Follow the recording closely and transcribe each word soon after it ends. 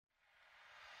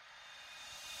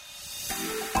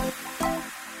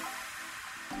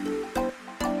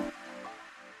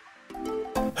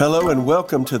Hello and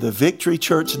welcome to the Victory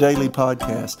Church Daily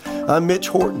Podcast. I'm Mitch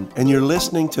Horton and you're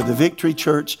listening to the Victory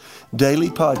Church Daily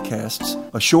Podcasts,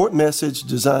 a short message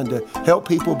designed to help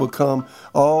people become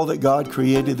all that God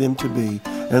created them to be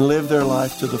and live their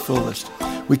life to the fullest.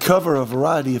 We cover a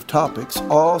variety of topics,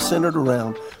 all centered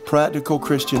around practical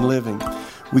Christian living.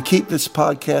 We keep this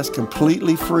podcast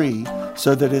completely free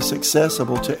so that it's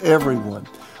accessible to everyone.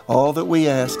 All that we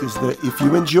ask is that if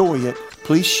you enjoy it,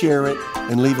 please share it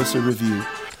and leave us a review.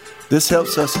 This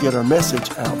helps us get our message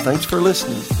out. Thanks for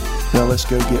listening. Now let's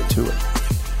go get to it.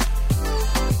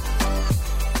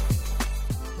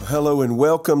 Well, hello and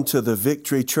welcome to the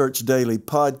Victory Church Daily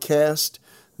Podcast.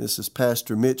 This is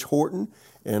Pastor Mitch Horton,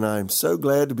 and I'm so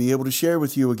glad to be able to share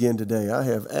with you again today. I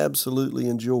have absolutely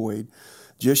enjoyed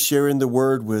just sharing the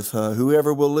word with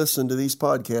whoever will listen to these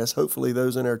podcasts, hopefully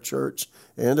those in our church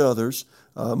and others,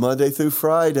 Monday through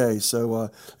Friday.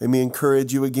 So let me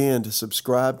encourage you again to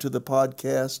subscribe to the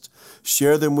podcast,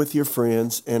 share them with your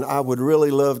friends, and I would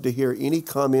really love to hear any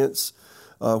comments,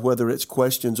 whether it's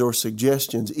questions or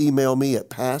suggestions. Email me at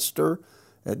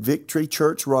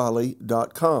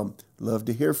pastor@victorychurchraleigh.com. Love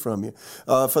to hear from you.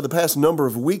 For the past number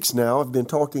of weeks now, I've been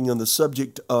talking on the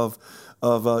subject of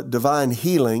divine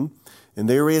healing. And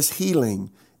there is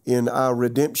healing in our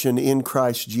redemption in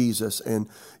Christ Jesus. And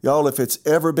y'all, if it's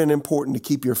ever been important to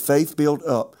keep your faith built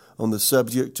up on the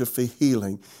subject of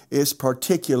healing, it's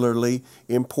particularly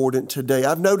important today.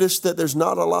 I've noticed that there's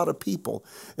not a lot of people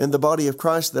in the body of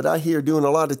Christ that I hear doing a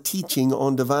lot of teaching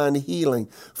on divine healing.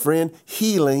 Friend,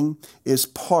 healing is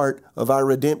part of our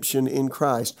redemption in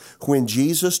Christ. When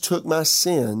Jesus took my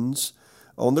sins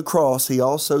on the cross, He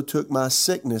also took my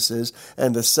sicknesses,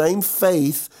 and the same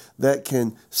faith that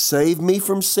can save me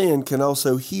from sin can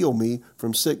also heal me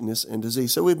from sickness and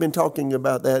disease. So we've been talking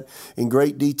about that in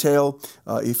great detail.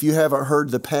 If you haven't heard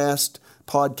the past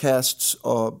podcasts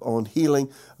on healing,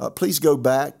 please go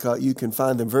back. You can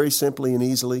find them very simply and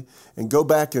easily, and go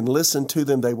back and listen to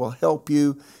them. They will help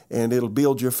you, and it'll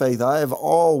build your faith. I have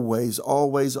always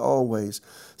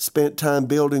spent time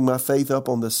building my faith up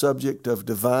on the subject of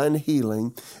divine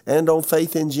healing and on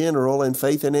faith in general and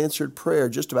faith in answered prayer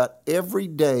just about every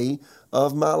day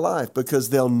of my life, because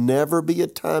there'll never be a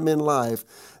time in life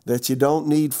that you don't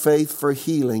need faith for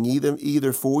healing,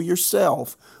 either for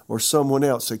yourself or someone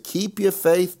else. So keep your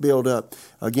faith built up.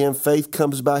 Again, faith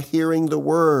comes by hearing the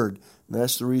word. And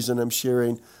that's the reason I'm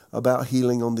sharing about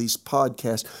healing on these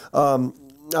podcasts.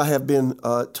 I have been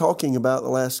talking about the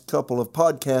last couple of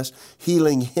podcasts,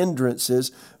 healing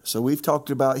hindrances. So we've talked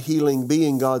about healing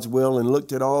being God's will and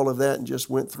looked at all of that and just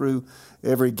went through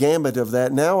every gamut of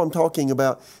that. Now I'm talking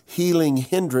about healing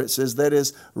hindrances, that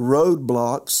is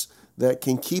roadblocks that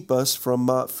can keep us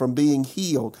from being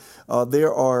healed.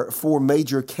 There are four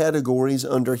major categories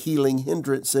under healing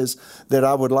hindrances that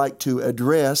I would like to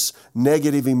address.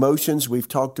 Negative emotions, we've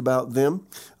talked about them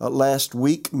last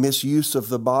week. Misuse of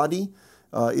the body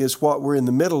is what we're in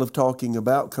the middle of talking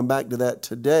about. Come back to that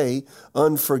today.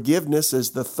 Unforgiveness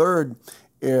is the third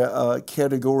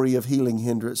category of healing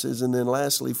hindrances. And then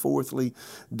lastly, fourthly,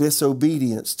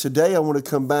 disobedience. Today I want to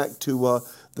come back to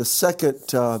the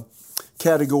second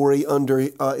category under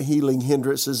healing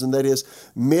hindrances, and that is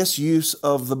misuse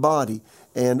of the body.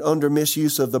 And under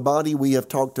misuse of the body, we have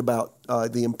talked about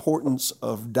the importance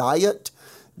of diet,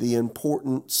 the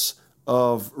importance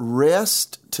of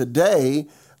rest. Today,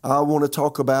 I want to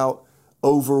talk about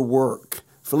overwork.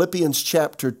 Philippians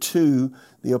chapter 2,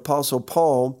 the Apostle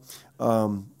Paul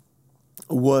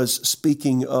was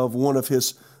speaking of one of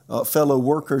his fellow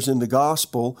workers in the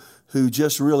gospel who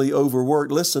just really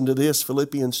overworked. Listen to this,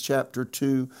 Philippians chapter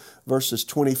 2, verses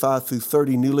 25 through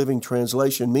 30, New Living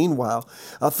Translation. Meanwhile,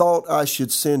 I thought I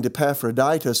should send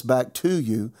Epaphroditus back to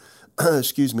you.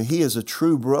 Excuse me. He is a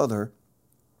true brother,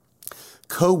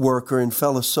 co-worker and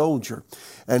fellow soldier,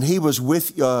 and he was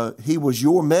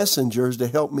your messengers to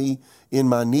help me in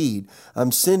my need.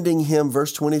 I'm sending him,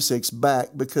 verse 26,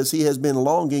 back because he has been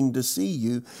longing to see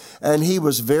you, and he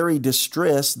was very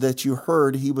distressed that you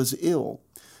heard he was ill.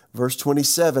 Verse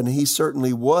 27, he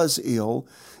certainly was ill.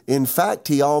 In fact,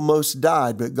 he almost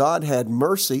died, but God had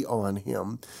mercy on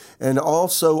him and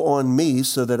also on me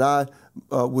so that I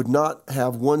would not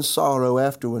have one sorrow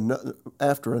after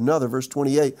another. Verse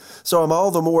 28, so I'm all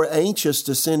the more anxious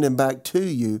to send him back to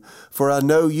you, for I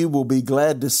know you will be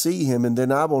glad to see him, and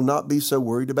then I will not be so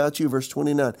worried about you. Verse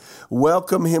 29,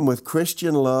 welcome him with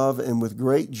Christian love and with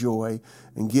great joy,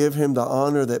 and give him the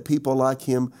honor that people like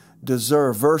him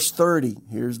deserve. Verse 30,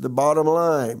 here's the bottom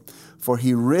line. For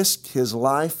he risked his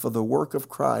life for the work of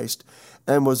Christ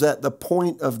and was at the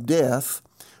point of death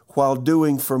while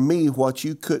doing for me what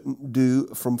you couldn't do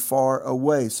from far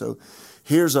away. So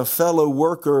here's a fellow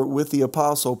worker with the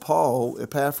Apostle Paul,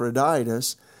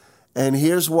 Epaphroditus, and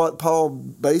here's what Paul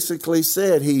basically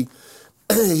said. He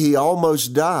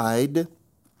almost died,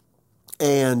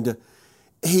 and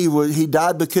he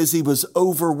died because he was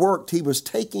overworked. He was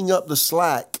taking up the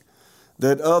slack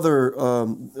that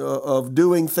of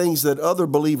doing things that other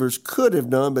believers could have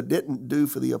done but didn't do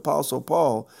for the Apostle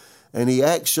Paul. And he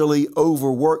actually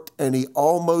overworked, and he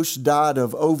almost died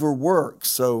of overwork.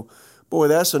 So, boy,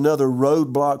 that's another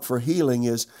roadblock for healing,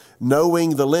 is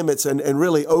knowing the limits and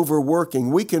really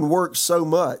overworking. We can work so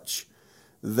much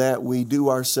that we do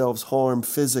ourselves harm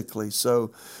physically.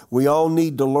 So we all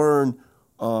need to learn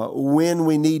when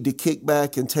we need to kick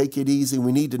back and take it easy.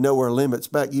 We need to know our limits.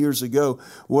 Back years ago,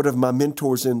 one of my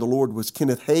mentors in the Lord was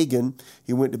Kenneth Hagin.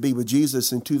 He went to be with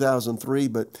Jesus in 2003,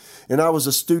 and I was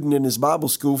a student in his Bible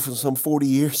school for some 40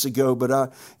 years ago.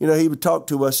 But he would talk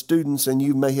to us students, and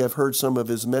you may have heard some of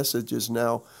his messages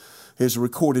now, his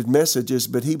recorded messages.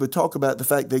 But he would talk about the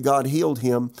fact that God healed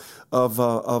him of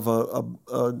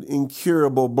an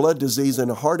incurable blood disease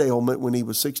and a heart ailment when he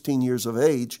was 16 years of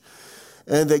age.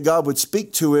 And that God would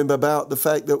speak to him about the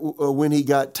fact that when he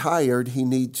got tired, he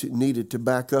needed to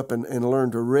back up and learn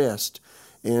to rest.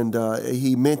 And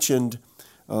he mentioned,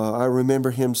 I remember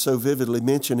him so vividly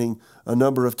mentioning a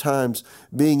number of times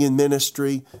being in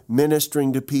ministry,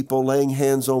 ministering to people, laying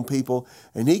hands on people.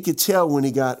 And he could tell when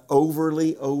he got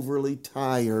overly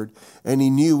tired, and he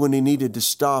knew when he needed to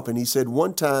stop. And he said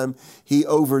one time he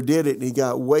overdid it and he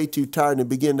got way too tired and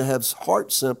began to have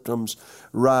heart symptoms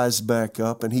rise back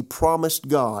up. And he promised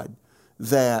God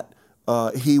that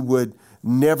he would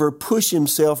never push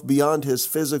himself beyond his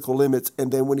physical limits.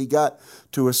 And then when he got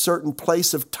to a certain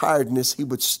place of tiredness, he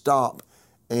would stop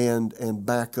and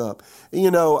back up.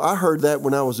 And, I heard that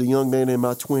when I was a young man in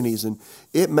my 20s, and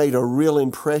it made a real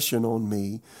impression on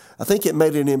me. I think it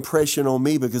made an impression on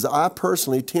me because I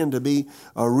personally tend to be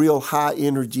a real high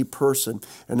energy person.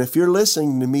 And if you're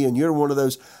listening to me and you're one of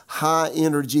those high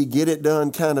energy, get it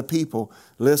done kind of people,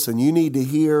 listen, you need to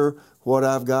hear what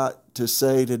I've got to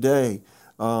say today.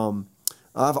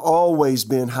 I've always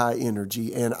been high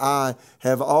energy, and I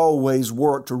have always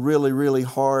worked really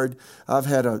hard. I've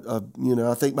had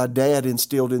I think my dad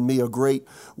instilled in me a great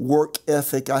work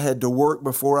ethic. I had to work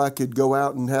before I could go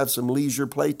out and have some leisure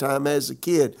playtime as a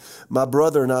kid. My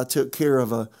brother and I took care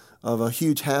of a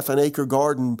huge 1/2 acre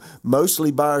garden,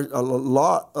 mostly by a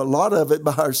lot of it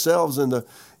by ourselves in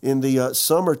the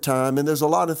summertime. And there's a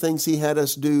lot of things he had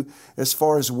us do as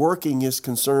far as working is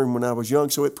concerned when I was young.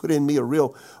 So it put in me a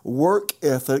real work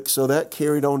ethic. So that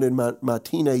carried on in my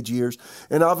teenage years.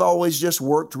 And I've always just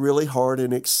worked really hard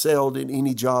and excelled in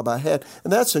any job I had.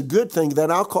 And that's a good thing.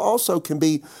 That also can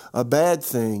be a bad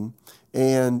thing.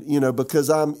 And, because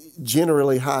I'm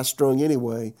generally high strung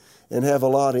anyway and have a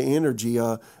lot of energy,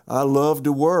 I love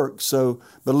to work.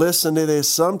 But listen to this.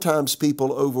 Sometimes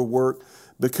people overwork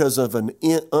because of an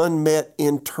unmet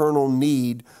internal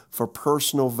need for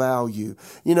personal value.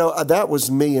 That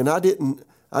was me, and I didn't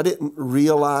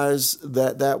realize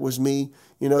that was me.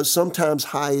 Sometimes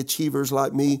high achievers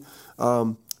like me,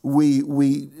 we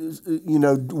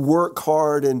work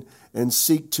hard and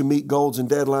seek to meet goals and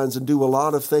deadlines and do a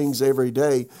lot of things every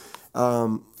day.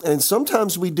 And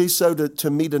sometimes we do so to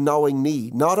meet a gnawing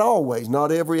need. Not always.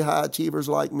 Not every high achiever's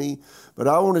like me. But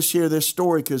I want to share this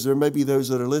story because there may be those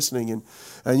that are listening.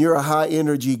 And you're a high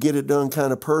energy, get it done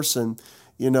kind of person.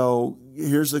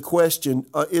 Here's the question.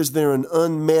 Is there an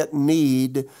unmet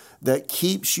need that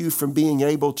keeps you from being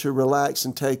able to relax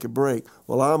and take a break?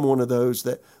 Well, I'm one of those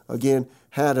that, again,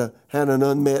 had an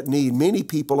unmet need. Many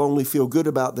people only feel good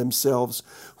about themselves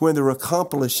when they're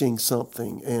accomplishing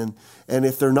something. And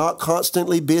if they're not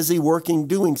constantly busy working,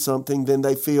 doing something, then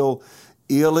they feel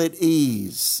ill at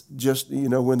ease. Just,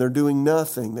 when they're doing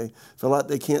nothing, they feel like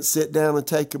they can't sit down and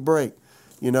take a break.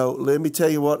 Let me tell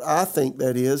you what I think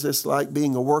that is. It's like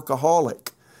being a workaholic.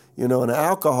 An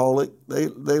alcoholic, they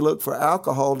look for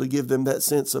alcohol to give them that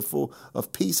sense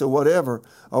of peace or whatever.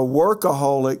 A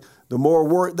workaholic, the more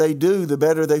work they do, the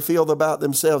better they feel about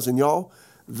themselves. And y'all,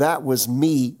 that was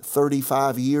me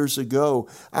 35 years ago.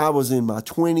 I was in my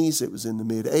 20s. It was in the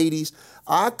mid-'80s.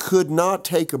 I could not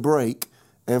take a break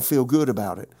and feel good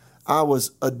about it. I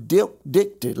was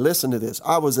addicted. Listen to this.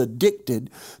 I was addicted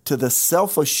to the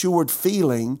self-assured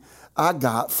feeling I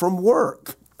got from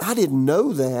work. I didn't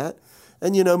know that.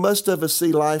 And, most of us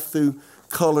see life through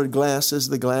colored glasses,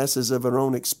 the glasses of our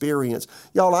own experience.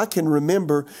 Y'all, I can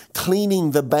remember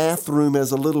cleaning the bathroom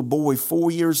as a little boy,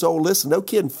 4 years old. Listen, no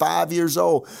kidding, 5 years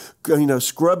old,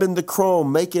 scrubbing the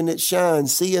chrome, making it shine,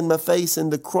 seeing my face in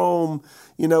the chrome,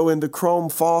 in the chrome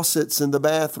faucets in the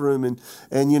bathroom and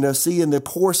seeing the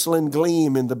porcelain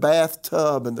gleam in the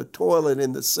bathtub and the toilet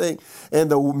and the sink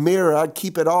and the mirror. I'd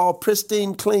keep it all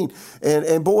pristine clean.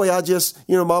 And boy, I just,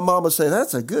 my mama said,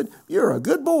 you're a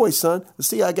good boy, son.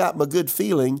 See, I got my good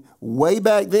feeling way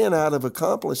back then out of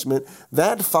accomplishment.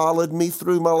 That followed me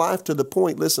through my life to the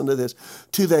point, listen to this,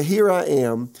 to the here I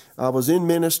am. I was in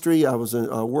ministry. I was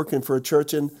working for a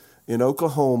church in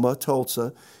Oklahoma,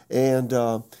 Tulsa, and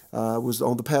I was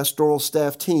on the pastoral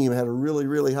staff team. I had a really,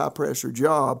 really high-pressure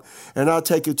job, and I'd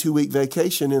take a 2-week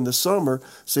vacation in the summer.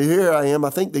 So here I am. I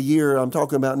think the year I'm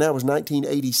talking about now was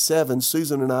 1987.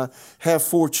 Susan and I have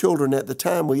 4 children. At the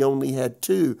time, we only had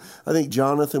 2. I think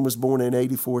Jonathan was born in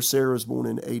 84. Sarah was born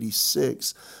in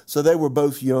 86. So they were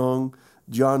both young.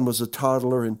 John was a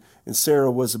toddler, and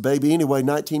Sarah was a baby. Anyway,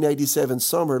 1987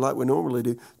 summer, like we normally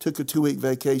do, took a 2-week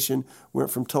vacation, went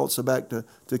from Tulsa back to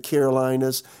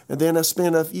Carolinas, and then I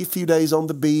spent a few days on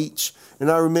the beach.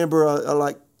 And I remember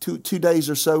like two days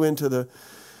or so into the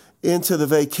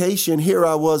vacation, here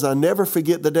I was. I never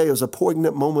forget the day. It was a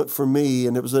poignant moment for me,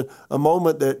 and it was a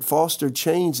moment that fostered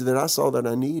change that I saw that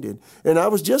I needed. And I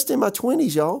was just in my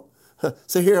 20s, y'all.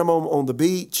 So here I'm on the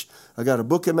beach. I got a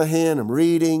book in my hand. I'm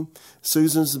reading.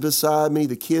 Susan's beside me.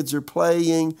 The kids are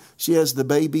playing. She has the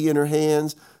baby in her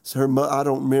hands. So I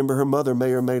don't remember. Her mother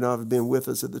may or may not have been with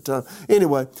us at the time.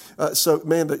 Anyway, I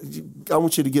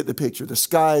want you to get the picture. The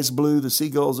sky is blue. The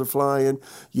seagulls are flying.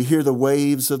 You hear the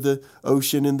waves of the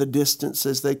ocean in the distance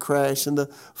as they crash, and the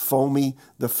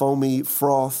foamy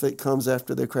froth that comes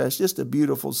after they crash. Just a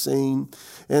beautiful scene.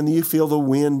 And you feel the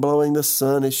wind blowing. The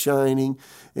sun is shining.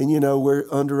 And, we're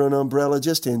under an umbrella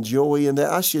just enjoying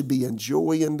that. I should be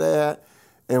enjoying that.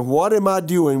 And what am I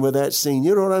doing with that scene?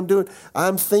 You know what I'm doing?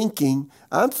 I'm thinking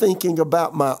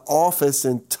about my office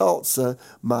in Tulsa,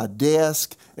 my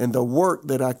desk, and the work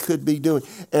that I could be doing.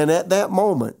 And at that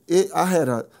moment, I had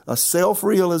a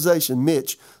self-realization,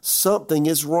 Mitch, something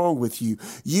is wrong with you.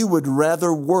 You would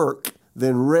rather work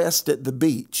than rest at the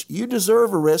beach. You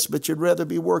deserve a rest, but you'd rather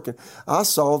be working. I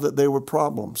saw that there were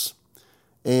problems.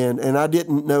 And I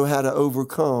didn't know how to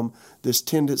overcome this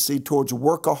tendency towards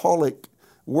workaholism,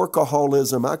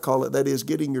 I call it. That is,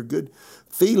 getting your good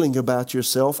feeling about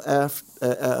yourself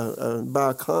by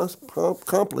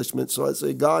accomplishment. So I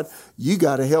say, God, you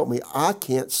got to help me. I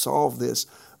can't solve this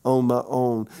on my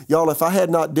own. Y'all, if I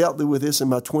had not dealt with this in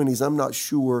my 20s, I'm not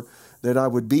sure that I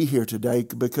would be here today,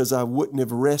 because I wouldn't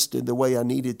have rested the way I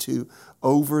needed to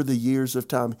over the years of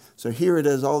time. So here it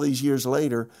is, all these years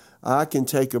later. I can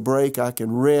take a break. I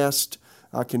can rest.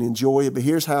 I can enjoy it. But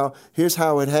here's how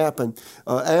it happened.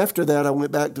 After that, I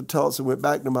went back to Tulsa, went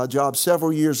back to my job.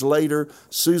 Several years later,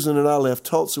 Susan and I left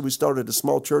Tulsa. We started a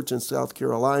small church in South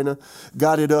Carolina,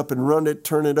 got it up and run it,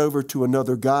 turned it over to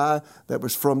another guy that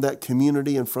was from that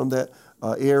community and from that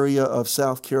area of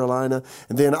South Carolina.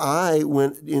 And then I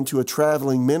went into a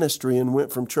traveling ministry and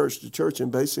went from church to church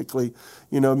and basically,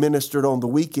 ministered on the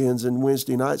weekends and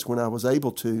Wednesday nights when I was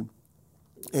able to.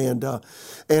 And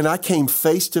I came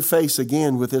face to face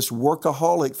again with this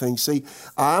workaholic thing. See,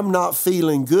 I'm not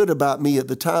feeling good about me at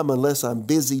the time unless I'm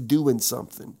busy doing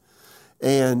something.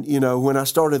 And, when I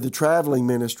started the traveling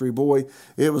ministry, boy,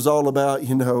 it was all about,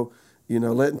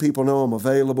 letting people know I'm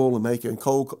available and making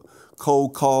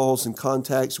cold calls and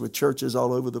contacts with churches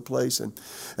all over the place. And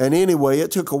anyway,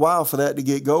 it took a while for that to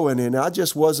get going, and I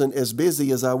just wasn't as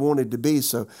busy as I wanted to be.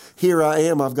 So here I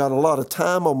am. I've got a lot of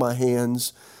time on my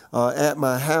hands. At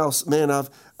my house, man,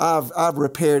 I've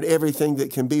repaired everything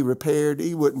that can be repaired.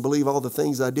 You wouldn't believe all the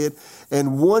things I did.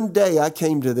 And one day I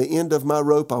came to the end of my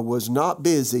rope. I was not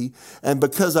busy. And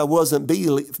because I wasn't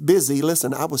busy,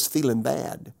 listen, I was feeling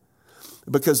bad.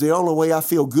 Because the only way I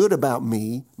feel good about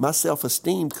me, my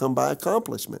self-esteem, come by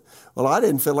accomplishment. Well, I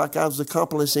didn't feel like I was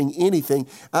accomplishing anything.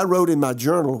 I wrote in my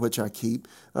journal, which I keep,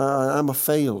 I'm a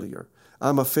failure.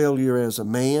 I'm a failure as a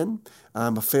man.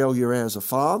 I'm a failure as a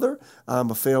father. I'm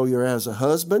a failure as a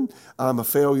husband. I'm a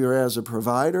failure as a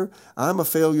provider. I'm a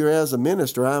failure as a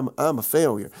minister. I'm a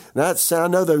failure. Now, I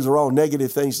know those are all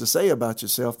negative things to say about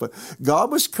yourself, but God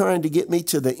was trying to get me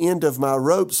to the end of my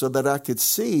rope so that I could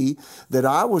see that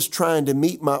I was trying to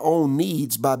meet my own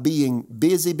needs by being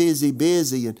busy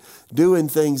and doing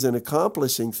things and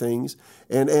accomplishing things.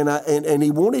 And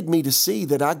He wanted me to see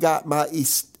that I got my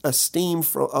esteem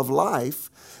of life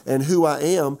and who I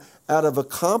am out of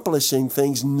accomplishing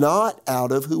things, not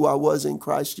out of who I was in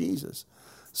Christ Jesus.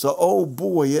 So, oh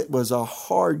boy, it was a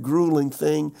hard, grueling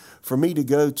thing for me to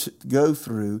go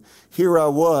through. Here I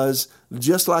was,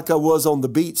 just like I was on the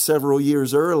beach several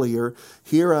years earlier.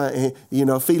 Here I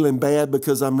am, feeling bad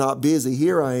because I'm not busy.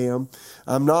 Here I am.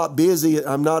 I'm not busy.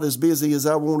 I'm not as busy as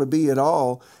I want to be at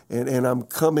all. And I'm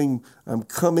coming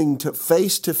to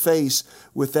face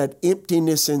with that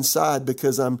emptiness inside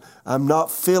because I'm not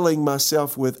filling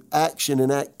myself with action and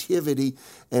activity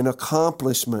and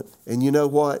accomplishment. And you know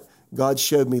what? God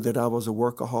showed me that I was a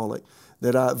workaholic,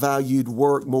 that I valued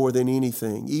work more than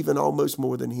anything, even almost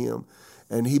more than Him.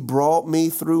 And He brought me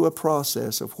through a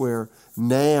process of where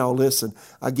now, listen,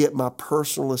 I get my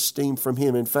personal esteem from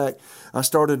Him. In fact, I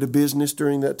started a business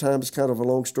during that time. It's kind of a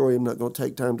long story. I'm not going to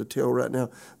take time to tell right now.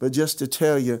 But just to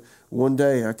tell you, one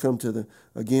day I come to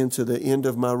the end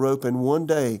of my rope. And one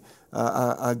day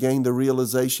I gained the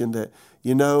realization that,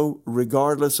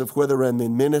 regardless of whether I'm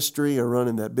in ministry or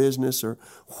running that business or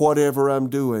whatever I'm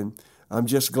doing, I'm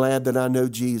just glad that I know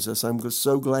Jesus. I'm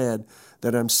so glad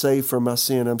that I'm saved from my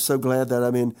sin. I'm so glad that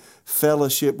I'm in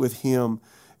fellowship with Him.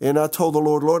 And I told the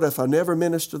Lord, if I never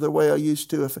minister the way I used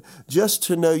to, just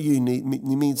to know You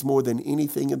means more than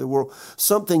anything in the world.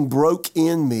 Something broke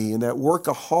in me, and that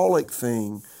workaholic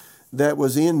thing that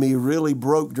was in me really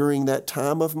broke during that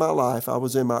time of my life. I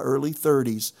was in my early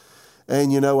 30s.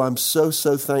 And, I'm so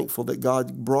thankful that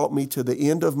God brought me to the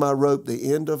end of my rope,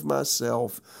 the end of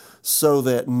myself, so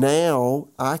that now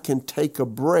I can take a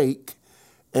break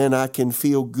and I can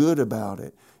feel good about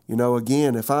it.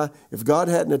 Again, if God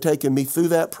hadn't have taken me through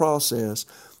that process,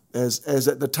 as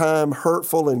at the time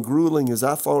hurtful and grueling as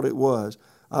I thought it was,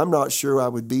 I'm not sure I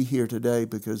would be here today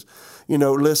because,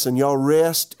 listen, y'all,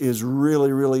 rest is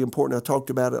really, really important. I talked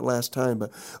about it last time,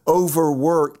 but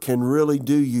overwork can really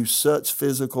do you such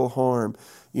physical harm.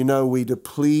 We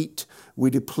deplete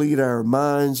our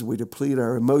minds, we deplete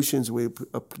our emotions, we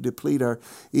deplete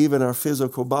even our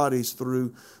physical bodies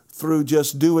through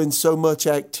just doing so much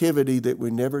activity that we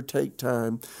never take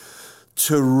time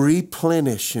to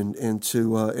replenish and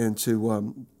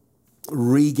to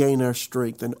regain our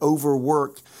strength. And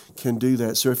overwork can do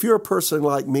that. So if you're a person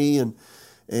like me and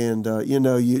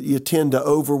you tend to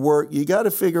overwork, you got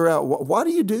to figure out why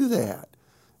do you do that?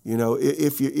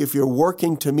 If you're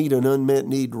working to meet an unmet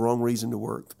need, wrong reason to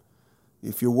work.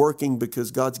 If you're working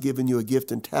because God's given you a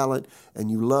gift and talent and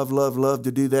you love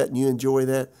to do that and you enjoy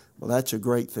that, well, that's a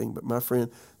great thing. But my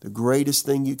friend, the greatest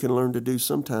thing you can learn to do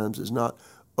sometimes is not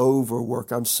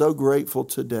overwork. I'm so grateful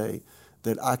today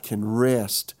that I can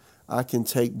rest. I can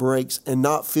take breaks and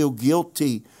not feel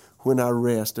guilty when I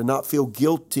rest and not feel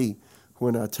guilty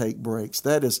when I take breaks.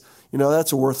 That is,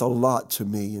 that's worth a lot to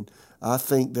me. And I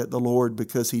think that the Lord,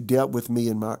 because He dealt with me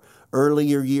in my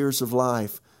earlier years of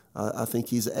life, I think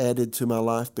He's added to my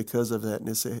life because of that. And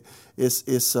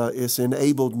it's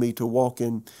enabled me to walk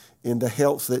in the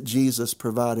health that Jesus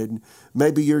provided.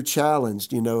 Maybe you're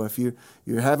challenged, if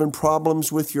you're having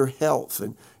problems with your health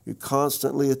and you're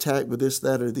constantly attacked with this,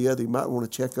 that, or the other, you might want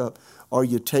to check up. Are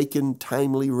you taking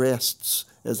timely rests,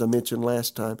 as I mentioned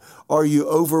last time? Are you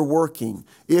overworking?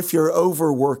 If you're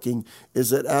overworking,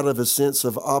 is it out of a sense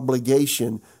of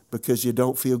obligation because you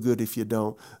don't feel good if you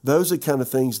don't? Those are kind of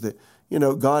things that,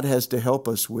 God has to help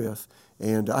us with.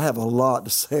 And I have a lot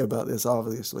to say about this,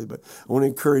 obviously, but I want to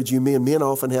encourage you men. Men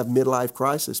often have midlife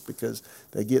crisis because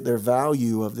they get their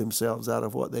value of themselves out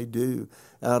of what they do,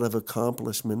 out of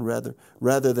accomplishment,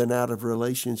 rather than out of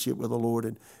relationship with the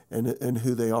Lord and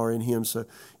who they are in Him. So,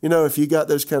 if you got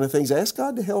those kind of things, ask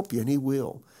God to help you, and He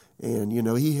will. And,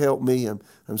 He helped me.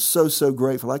 I'm so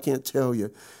grateful. I can't tell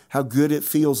you how good it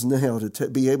feels now to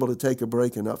be able to take a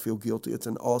break and not feel guilty. It's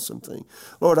an awesome thing.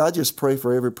 Lord, I just pray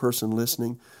for every person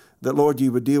listening that, Lord,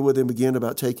 You would deal with them again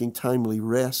about taking timely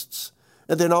rests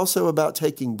and then also about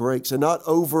taking breaks and not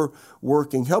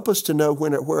overworking. Help us to know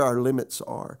where our limits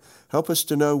are. Help us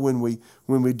to know when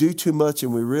we do too much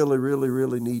and we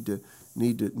really need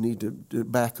to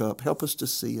back up. Help us to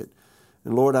see it.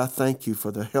 And Lord, I thank You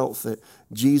for the health that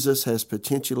Jesus has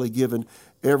potentially given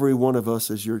every one of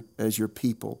us as your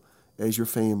people, as Your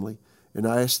family. And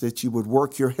I ask that You would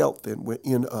work Your health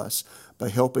in us by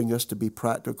helping us to be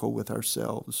practical with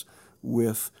ourselves,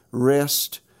 with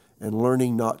rest and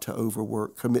learning not to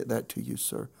overwork. Commit that to You,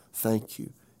 sir. Thank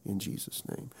You in Jesus'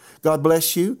 name. God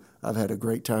bless you. I've had a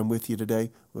great time with you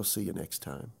today. We'll see you next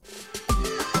time.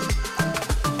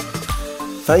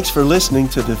 Thanks for listening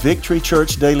to the Victory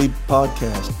Church Daily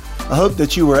Podcast. I hope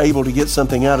that you were able to get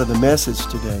something out of the message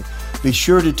today. Be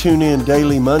sure to tune in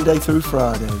daily, Monday through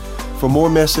Friday, for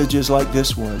more messages like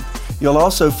this one. You'll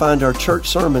also find our church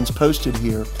sermons posted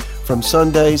here from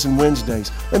Sundays and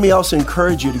Wednesdays. Let me also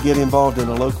encourage you to get involved in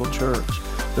a local church.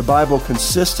 The Bible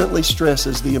consistently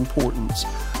stresses the importance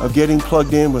of getting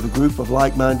plugged in with a group of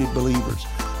like-minded believers.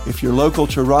 If you're local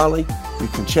to Raleigh, you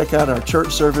can check out our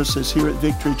church services here at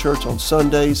Victory Church on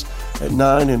Sundays at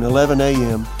 9 and 11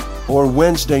 a.m. or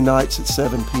Wednesday nights at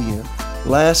 7 p.m.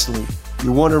 Lastly,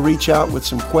 you want to reach out with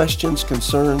some questions,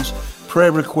 concerns,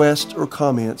 prayer requests, or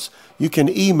comments, you can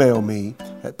email me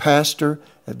at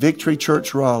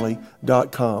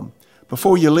pastor@victorychurchraleigh.com.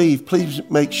 Before you leave, please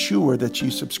make sure that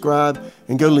you subscribe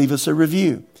and go leave us a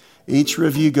review. Each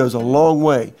review goes a long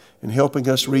way in helping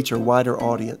us reach a wider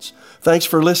audience. Thanks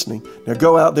for listening. Now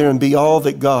go out there and be all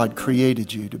that God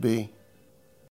created you to be.